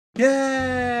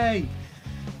Yay!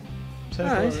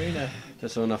 Persona 4 Arena.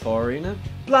 Persona 4 Arena.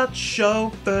 Blood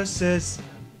Show versus...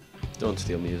 Don't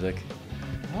steal music.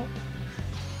 What?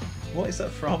 What is that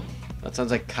from? That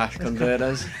sounds like cash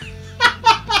converters.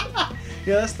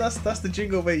 Yeah, that's the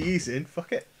jingle we're using.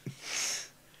 Fuck it.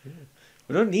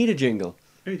 We don't need a jingle.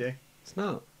 We do. It's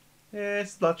not. Yeah,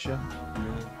 it's Blood Show.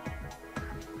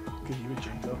 Give you a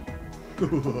jingle.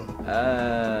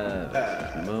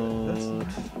 Mode.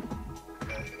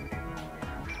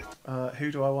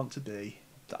 Who do I want to be?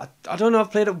 I don't know.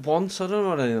 I've played it once. I don't know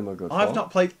what any of them are good for. I've not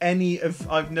played any of...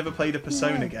 I've never played a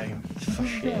Persona game. For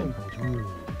shame.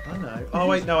 I know. Oh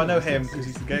wait, no, I know him because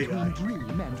he's the gay guy.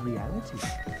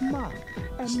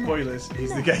 Spoilers,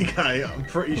 he's the gay guy. I'm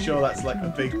pretty sure that's like a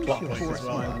big plot point as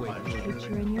well.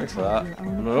 Thanks for that.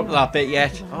 I'm not up to that bit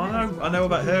yet. Oh, I know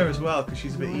about her as well because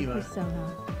she's a bit emo.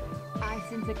 I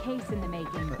sense a case in the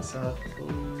making. Let's have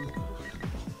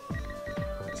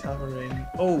her in.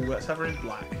 Oh, let's have her in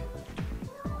black.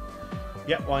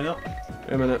 Yep, why not?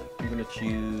 Wait a minute. I'm gonna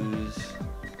choose.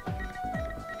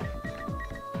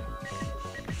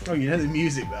 Oh, you know the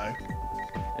music though.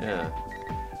 Yeah,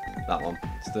 that one.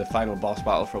 It's the final boss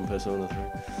battle from Persona 3.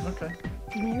 Okay.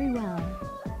 Very well.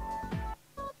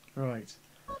 Right.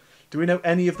 Do we know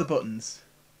any of the buttons?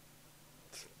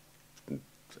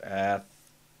 I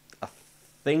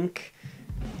think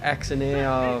X and A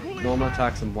are normal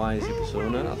attacks and Y is your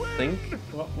Persona. I think.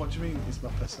 What do you mean is my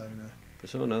Persona?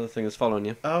 Persona, the thing that's following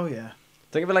you. Oh yeah.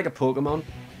 Think of it like a Pokemon.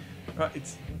 Right,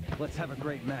 it's... Let's have a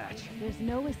great match. There's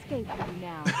no escape for you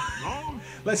now.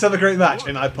 Let's have a great match,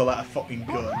 and I pull out a fucking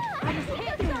gun.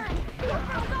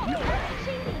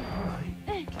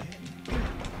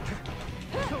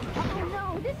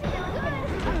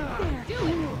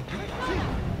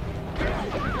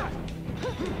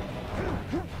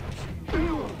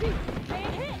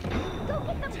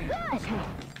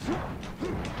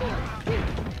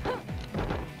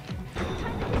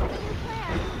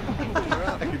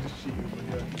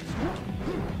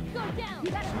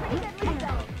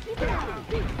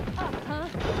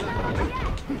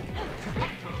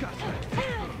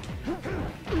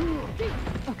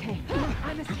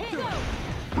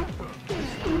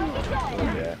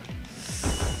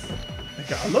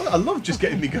 I love just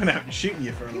getting me gun out and shooting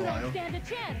you for a while. I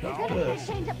don't know.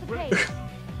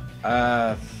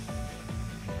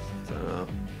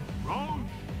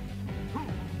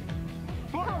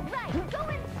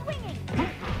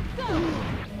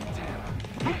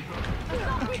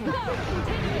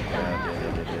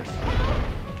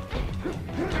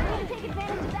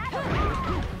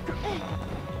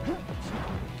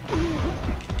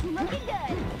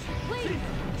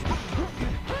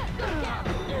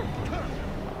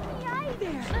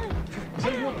 Is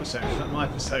that your persona? Is that my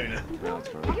persona? No, it's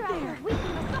fine.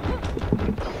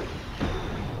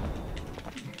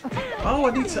 Oh,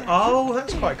 I need to... Oh,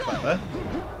 that's quite clever.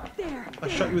 I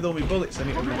shot you with all my bullets, I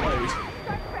need to reload.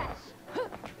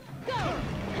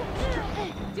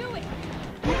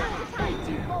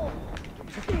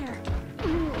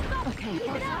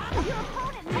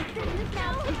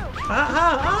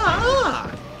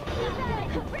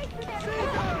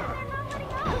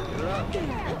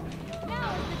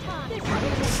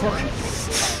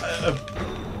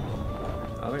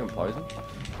 I think I'm poisoned.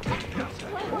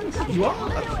 You are? Oh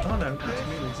no,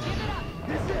 it's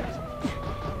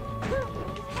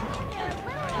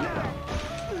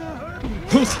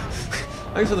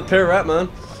Thanks for the pirouette, man.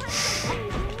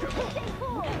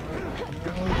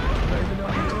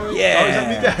 Yeah. Oh, is that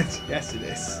me dead? Yes, it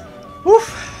is. Woof.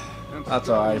 That's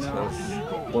alright.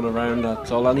 I've won a round.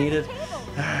 That's all I needed.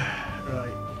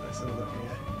 Right, let's have a look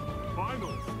here.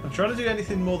 I'm trying to do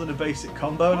anything more than a basic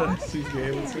combo, and I don't seem to be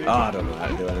able to. Oh, I don't know how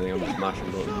to do anything. I'm just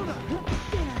mashing buttons.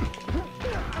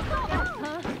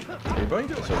 Are you buying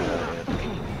Persona out yet?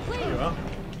 You are?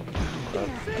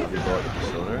 Have you bought the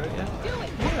Persona out yet?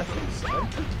 Yeah, I think so.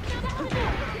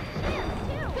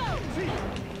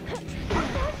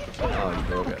 Oh, you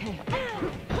broke it.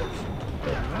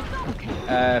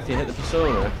 If you hit the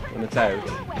Persona when it's out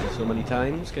so many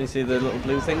times, can you see the little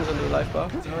blue things under the life bar?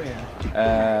 Oh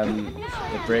yeah.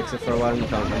 It breaks it for a while and you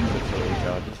can't remember it, so it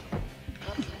recharges.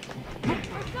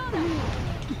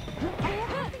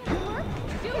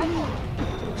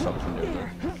 So it stops from doing that.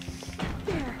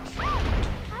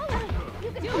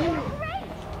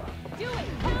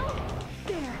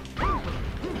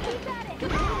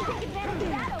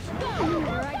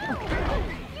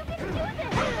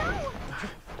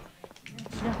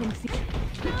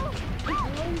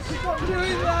 Stop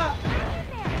doing that!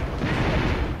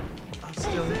 I'm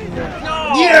still in there. No!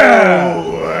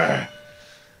 Yeah!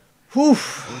 Whew. It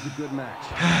was a good match.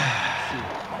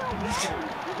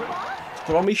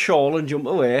 Put on me shawl and jump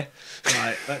away.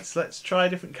 Right, let's try a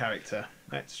different character.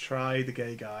 Let's try the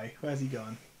gay guy. Where's he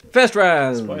gone? First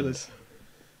round. Spoilers.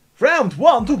 Round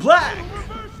 1 to black!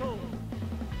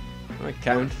 I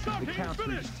count. The count's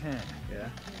reached 10. Yeah,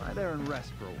 Lie there and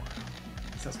rest for a while.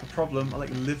 that's the problem. I let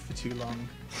you live for too long.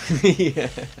 Yeah.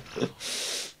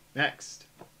 Next.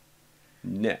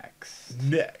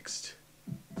 Next.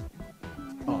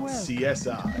 On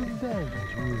CSI.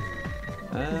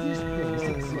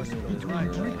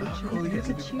 You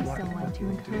could choose someone to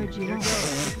encourage you on.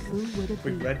 Who would it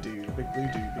Big be? red dude, big blue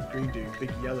dude, big green dude,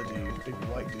 big yellow dude, big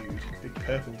white dude, big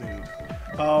purple dude.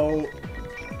 Oh,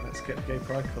 let's get the gay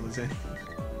pride colours in.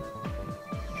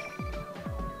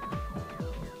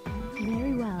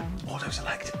 Very well. Auto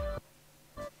select.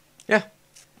 Yeah.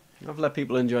 I've let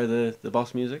people enjoy the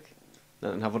boss music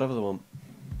and have whatever they want.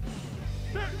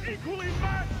 They're equally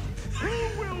matched.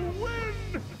 Who will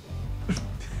win?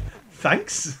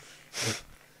 Thanks.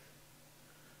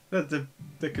 He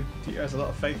has a lot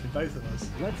of faith in both of us.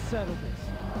 Let's settle this.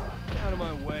 Get out of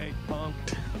my way, punk.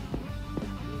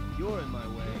 You're in my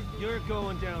way. You're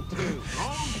going down too.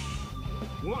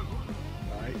 One.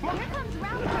 Right. Here comes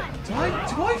round one.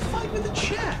 Do I fight with a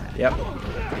chair? Yep.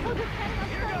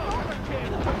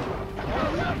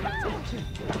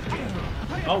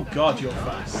 Oh god, you're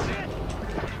fast.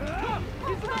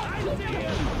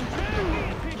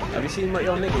 Have you seen what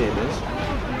your nickname is?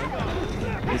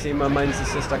 Have you seen my mine's the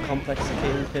sister complex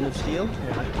decaying pin of steel?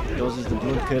 Yeah. Yours is the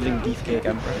blood curdling beefcake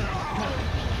emperor.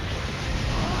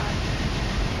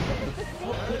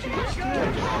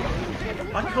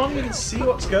 I can't even see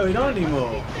what's going on anymore.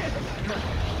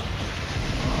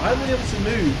 I haven't been able to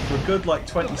move for a good like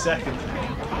 20 seconds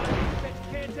now.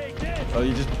 Well,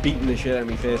 you're just beating the shit out of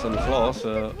my face on the floor,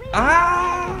 so.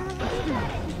 Ah!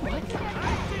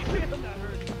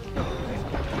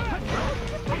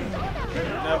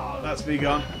 Nope, that's me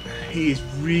gone. He is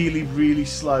really, really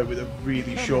slow with a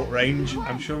really short range.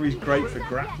 I'm sure he's great for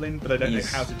grappling, but I don't know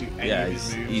how to do any Yeah, of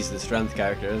his moves. he's the strength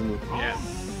character, isn't he? Yeah.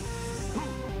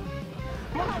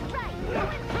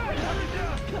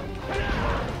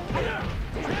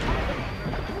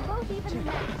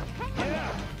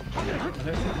 I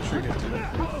don't think the trigger do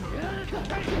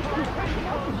it.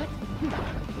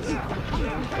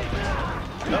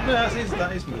 No,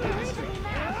 that is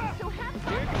movement.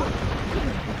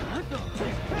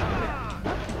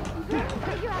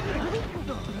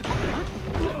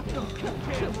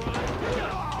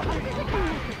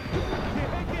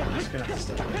 I'm just gonna have to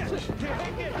stop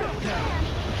it.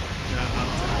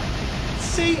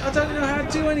 See, I don't know how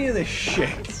to do any of this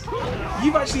shit.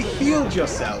 You've actually healed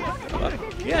yourself.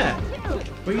 Yeah.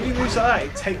 When you do moves like that,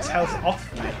 it takes health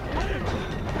off me.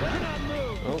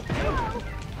 Oh.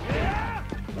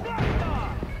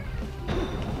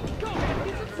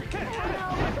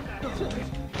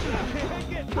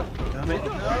 Damn it.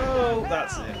 No,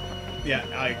 that's it. Yeah,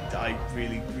 I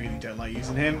really, really don't like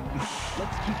using him.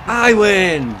 I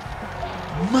win!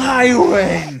 My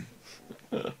win!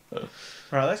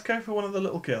 Right, let's go for one of the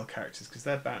little girl characters, because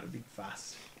they're bound to be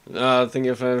fast. I think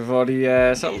if I've already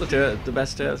settled the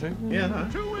best territory. Yeah, no.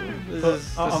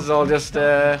 This is all just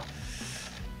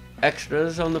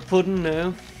extras on the pudding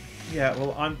now. Yeah,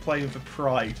 well, I'm playing for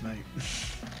pride, mate.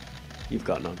 You've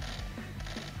got none.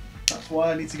 That's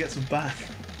why I need to get some back.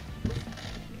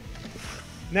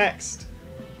 Next.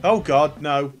 Oh god,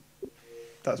 no.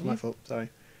 That's my fault, sorry.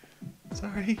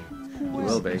 Sorry. You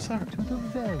will be. Sorry.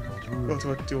 What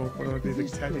do I do? What do I be,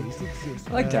 Big Teddy?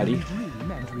 I like Daddy.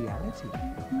 Dream and reality.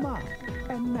 Mark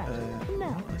and magic.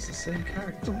 No, it's the same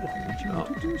character. Would you Oh.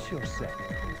 introduce yourself?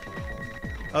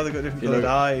 Oh, they've got different You coloured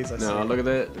look- eyes, I see. No, look at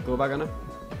the. Go back on it.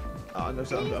 Oh, no,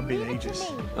 I'm being ageist.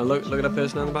 And look at that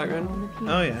person in the background.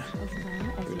 Oh, yeah.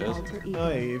 Who does? Oh,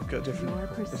 yeah, you've got different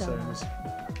personas.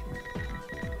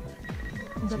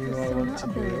 The Do you all persona want to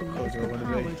be- ability what is do I the wanna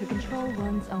power be? to control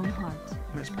one's own heart.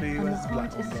 Let's be And the where's the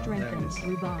black heart one is gone? There it strengthened is.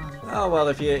 through bonds. Oh well,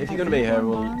 if you're gonna be here,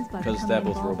 well, Bonds by because they're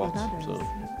becoming both involved robots, with so. others.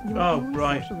 Your Oh, own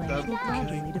right. social links That- will okay.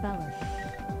 gradually develop.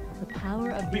 The power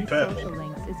of Be these purple. social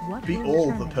links is what Be will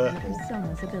all the determine purple. your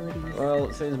persona's abilities.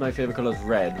 Well, since my favourite colour is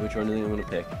red, which one do you think I'm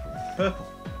gonna pick? Purple.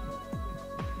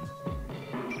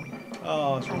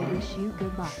 Oh, it's I wrong. wish you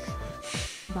good luck.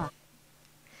 But.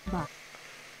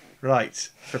 Right.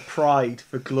 For pride,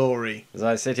 for glory. As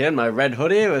I sit here in my red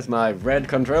hoodie with my red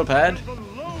control pad, The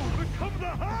low become the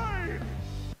high.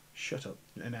 Shut up,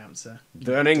 announcer.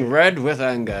 burning red with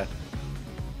anger.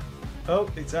 Oh,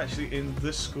 it's actually in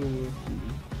the school.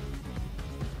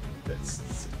 It's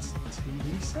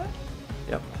TV set?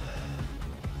 Yep.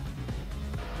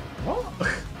 What?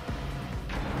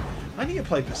 I need to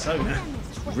play Persona.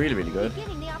 really, really good.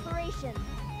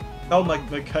 Oh, my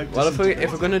coat. Well, if we're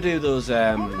disintegrated. gonna do those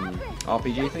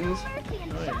RPG things,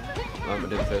 Oh, yeah. I'm gonna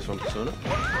do the first one, Persona.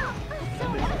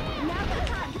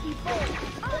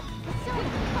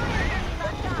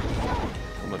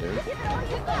 What am I doing?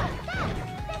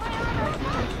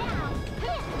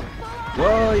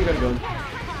 Whoa, you got a gun.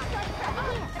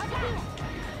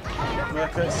 Well, I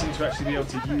don't seem to actually be able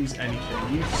to use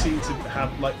anything. You seem to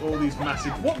have like all these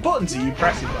massive. What buttons are you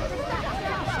pressing, by the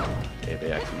way?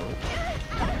 AB action mode.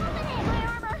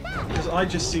 Because I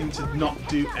just seem to not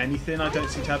do anything. I don't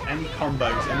seem to have any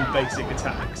combos, any basic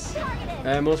attacks.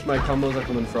 Most of my combos are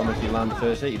coming from if you land the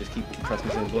first hit, you just keep pressing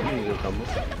the same button and you do combos.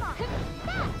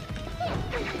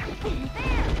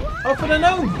 Oh, if I'd have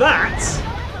known that!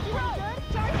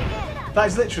 That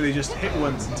is literally just hit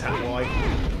once and tap Y.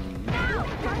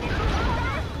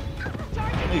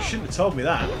 You shouldn't have told me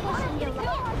that.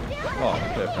 Oh,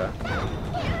 perfect.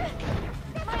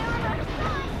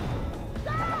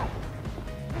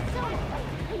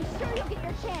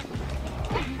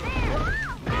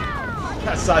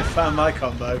 That's how I found my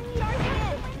combo.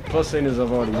 Plus, seeing as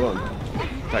I've already won,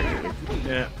 technically.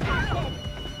 Yeah.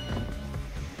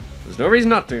 There's no reason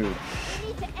not to.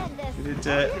 We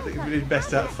did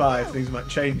best out of 5. Things might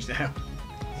change now.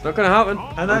 It's not gonna happen.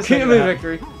 And I'm that's keeping not my gonna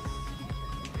victory.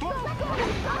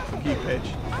 Fuck you, bitch.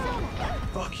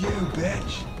 Fuck you,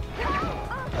 bitch.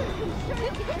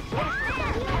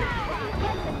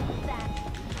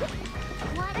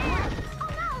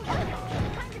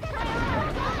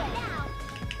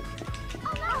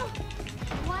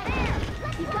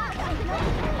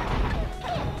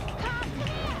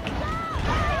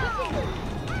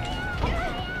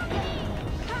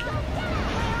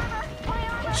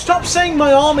 Stop saying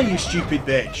my armor, you stupid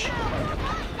bitch.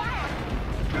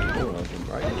 Oh, I've been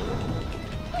right.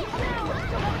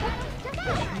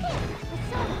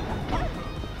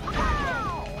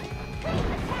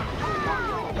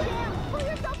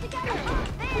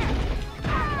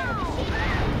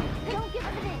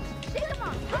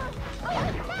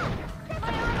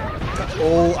 That's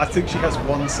all. I think she has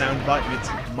one soundbite, and it's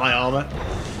my armor.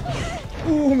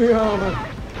 Ooh, my armor.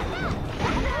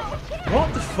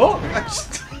 What the fuck?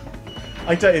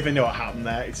 I don't even know what happened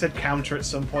there. It said counter at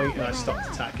some point, and I stopped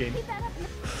attacking.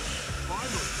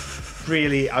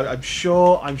 Really, I'm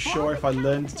sure if I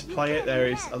learned to play it, there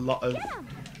is a lot of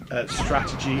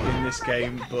strategy in this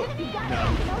game, but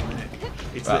no.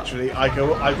 It's Wow. literally I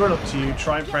run up to you,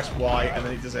 try and press Y, and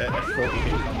then it does a 40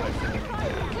 hit combo for me.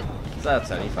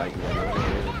 That's any fighting game, really.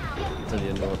 Until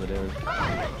you know what they're doing.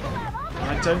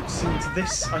 I don't seem to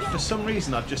this. For some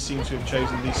reason, I've just seemed to have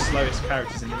chosen the slowest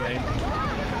characters in the game.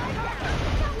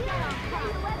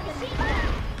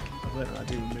 I've learned that I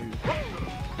do move.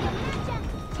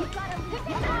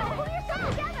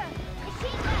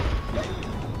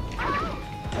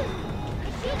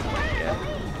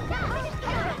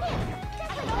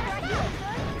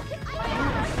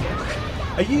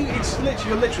 Are you?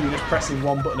 You're literally just pressing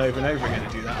one button over and over again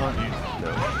to do that, aren't you?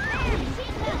 No.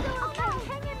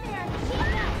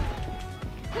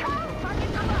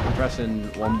 I'm pressing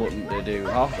one button to do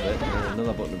half of it, and then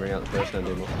another button to bring out the person and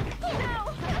do more.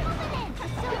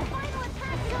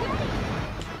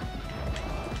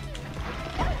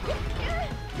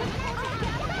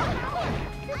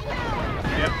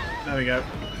 Yep. There we go.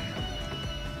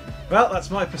 Well, that's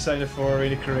my Persona 4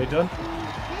 Arena career done.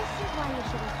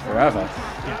 Forever.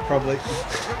 Yeah, probably.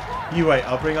 You wait,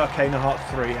 I'll bring Arcana Heart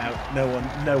 3 out. No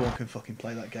one can fucking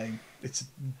play that game. It's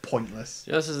pointless.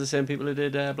 Just as the same people who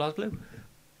did BlazBlue.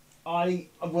 I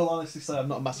will honestly say I'm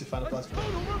not a massive fan of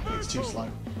BlazBlue. It's too slow.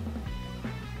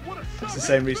 It's the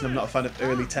same reason I'm not a fan of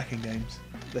early Tekken games.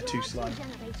 They're too slow.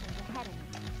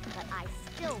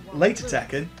 Later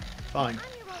Tekken, fine.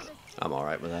 I'm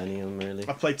alright with any of them, really.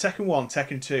 I've played Tekken 1,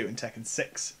 Tekken 2 and Tekken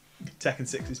 6. Tekken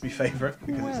 6 is my favourite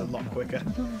because it's a lot quicker.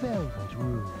 The Velvet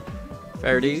Room.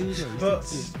 Fair dues. But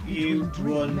you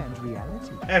won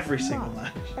every single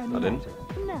match. I didn't.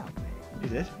 Now, You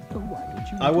did? why don't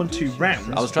you I won 2 rounds.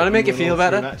 I was trying to make You it won feel all 3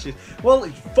 better. matches. Well,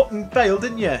 you fucking failed,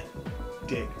 didn't you?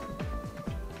 Dick.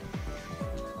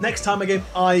 Next time again,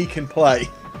 I can play.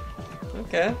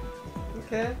 Okay.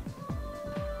 Okay.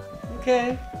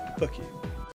 Okay. Fuck you.